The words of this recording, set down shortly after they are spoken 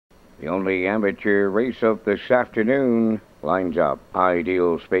The only amateur race of this afternoon lines up.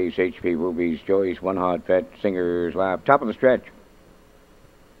 Ideal Space, HP Ruby's Joyce, One Hot Vet, Singer's Lap, top of the stretch.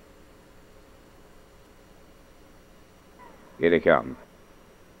 Here they come.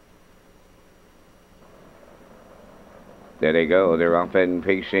 There they go. They're off and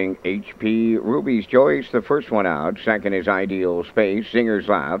pacing HP Ruby's Joyce, the first one out. Second is Ideal Space. Singer's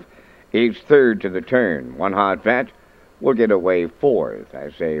Laugh is third to the turn. One Hot Vet will get away fourth.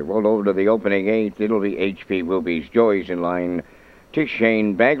 As they roll over to the opening eighth, it'll be HP Ruby's Joyce in line to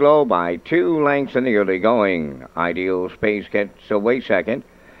Shane Baglow by 2 lengths in the early going. Ideal Space gets away second.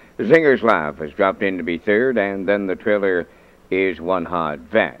 Singer's Laugh has dropped in to be third, and then the trailer is One Hot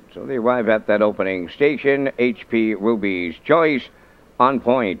Vet. So they arrive at that opening station. HP Ruby's Choice on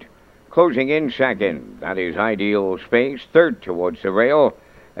point. Closing in second, that is Ideal Space. Third towards the rail.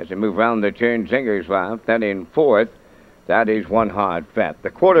 As they move round the turn, Singer's Laugh. Then in fourth, that is One Hot Vet. The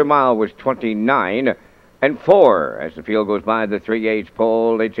quarter mile was 29 and 4. As the field goes by the 3/8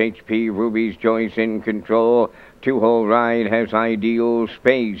 pole, it's HP Ruby's Choice in control. 2-hole ride has Ideal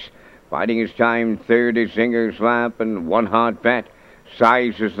Space. Fighting his time, third is Singer's Lap, and One Hot Vet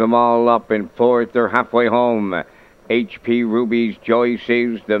sizes them all up in fourth. They're halfway home. HP Ruby's Joyce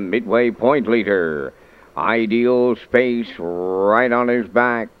is the midway point leader. Ideal Space right on his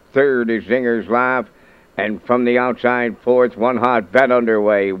back. Third is Singer's Lap, and from the outside, fourth, One Hot Vet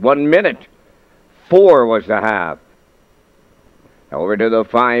underway. 1 minute. 4 was the half. Over to the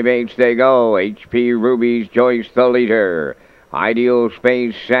 5/8 they go. HP Ruby's Joyce the leader. Ideal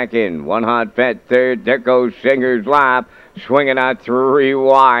Space second. One Hot Vet third. There goes Singer's Lap, swinging out 3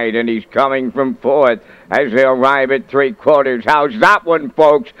 wide, and he's coming from fourth as they arrive at 3/4. How's that one,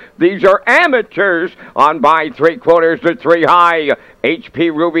 folks? These are amateurs on by 3/4 to 3 high. HP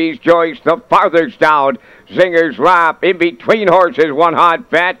Ruby's Joyce the farthest out. Singer's Lap in between horses. One Hot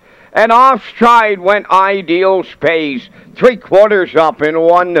Vet. And off stride went Ideal Space. 3/4 up in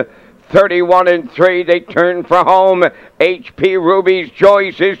 1:31 and 3. They turn for home. HP Ruby's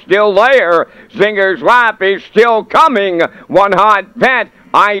Joyce is still there. Singer's Lap is still coming. One Hot Vet.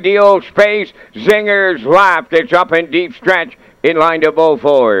 Ideal Space. Singer's Lap gets up in deep stretch in line to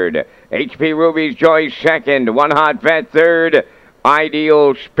Beaufort. HP Ruby's Joyce second. One Hot Vet third.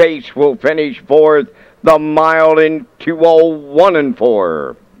 Ideal Space will finish fourth. The mile in 2:01 and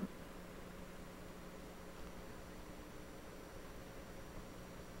 4.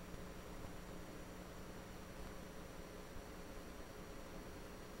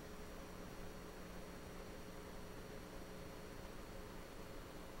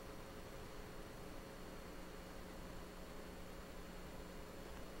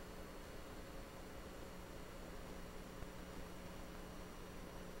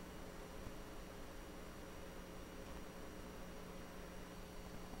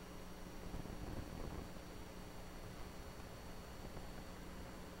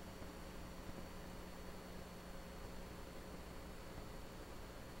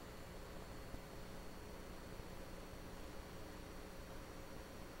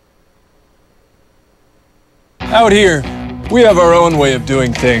 Out here, we have our own way of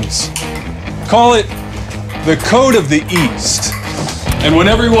doing things. Call it the Code of the East. And when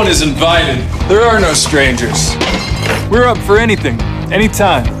everyone is invited, there are no strangers. We're up for anything,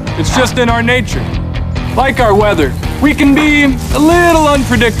 anytime. It's just in our nature. Like our weather, we can be a little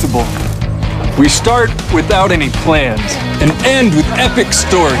unpredictable. We start without any plans and end with epic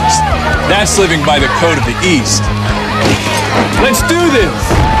stories. That's living by the Code of the East. Let's do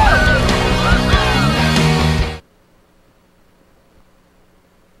this!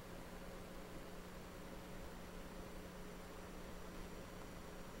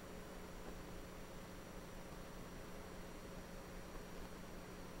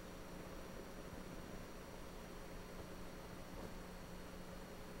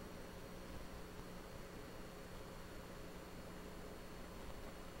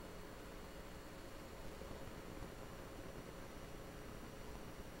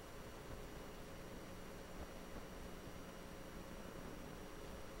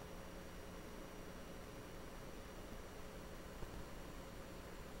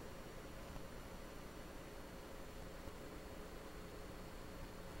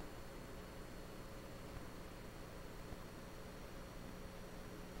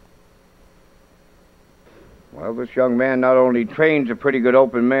 Well, this young man not only trains a pretty good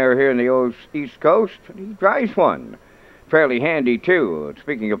open mare here in the East Coast, but he drives one. Fairly handy, too.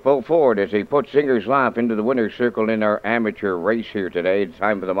 Speaking of Beaufort, as he puts Singer's Lap into the winner's circle in our amateur race here today, it's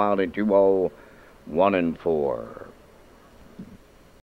time for the mile in 2:01 and 4.